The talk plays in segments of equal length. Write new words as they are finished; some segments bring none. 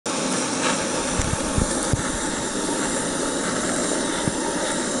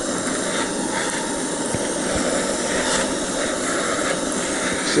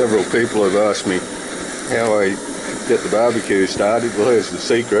Several people have asked me how I get the barbecue started. Well, here's the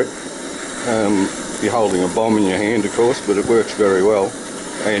secret. You're holding a bomb in your hand, of course, but it works very well,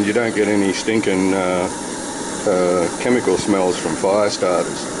 and you don't get any stinking chemical smells from fire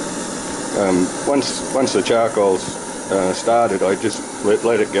starters. Once the charcoal's started, I just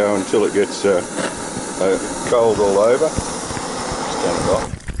let it go until it gets cold all over. Just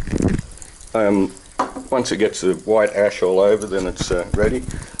turn it off. Once it gets the white ash all over, then it's ready.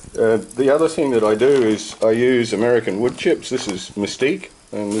 The other thing that I do is I use American wood chips. This is mesquite,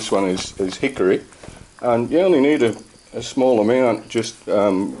 and this one is hickory. And you only need a small amount just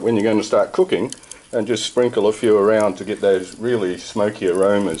when you're going to start cooking, and just sprinkle a few around to get those really smoky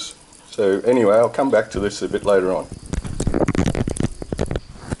aromas. So anyway, I'll come back to this a bit later on.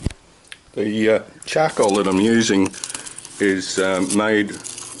 The charcoal that I'm using is made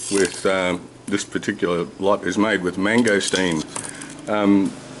with, this particular lot is made with mangosteen.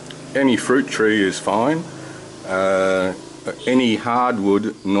 Any fruit tree is fine. Any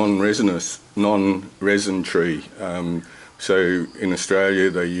hardwood non-resin tree. So in Australia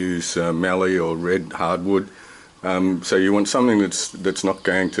they use mallee or red hardwood. So you want something that's not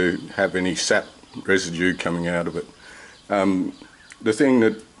going to have any sap residue coming out of it. The thing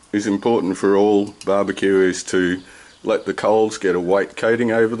that is important for all barbecue is to let the coals get a white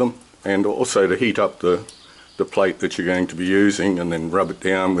coating over them, and also to heat up the plate that you're going to be using, and then rub it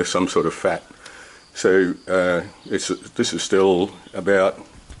down with some sort of fat. So this is still about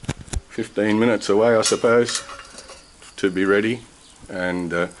 15 minutes away, I suppose, to be ready,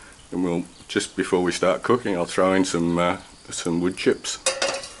 and we'll, just before we start cooking, I'll throw in some wood chips.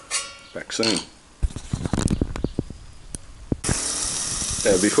 Back soon.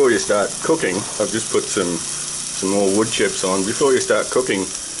 Now, before you start cooking, I've just put some more wood chips on. Before you start cooking,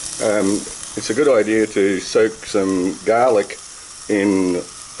 it's a good idea to soak some garlic in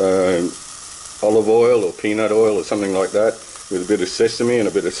olive oil or peanut oil or something like that, with a bit of sesame and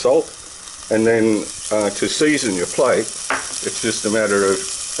a bit of salt, and then to season your plate, it's just a matter of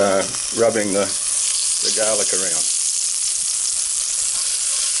rubbing the garlic around.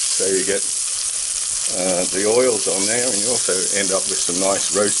 So you get the oils on there, and you also end up with some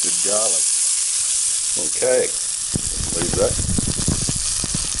nice roasted garlic. Okay, leave that.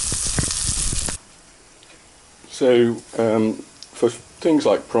 So for things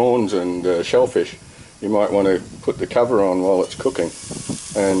like prawns and shellfish, you might want to put the cover on while it's cooking,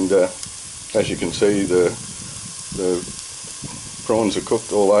 and as you can see, the prawns are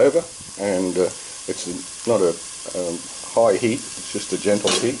cooked all over, and it's not a high heat, it's just a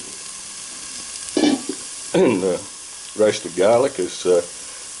gentle heat. And the roasted garlic is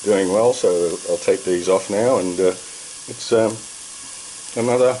doing well, so I'll take these off now, and it's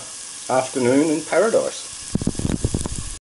another afternoon in paradise.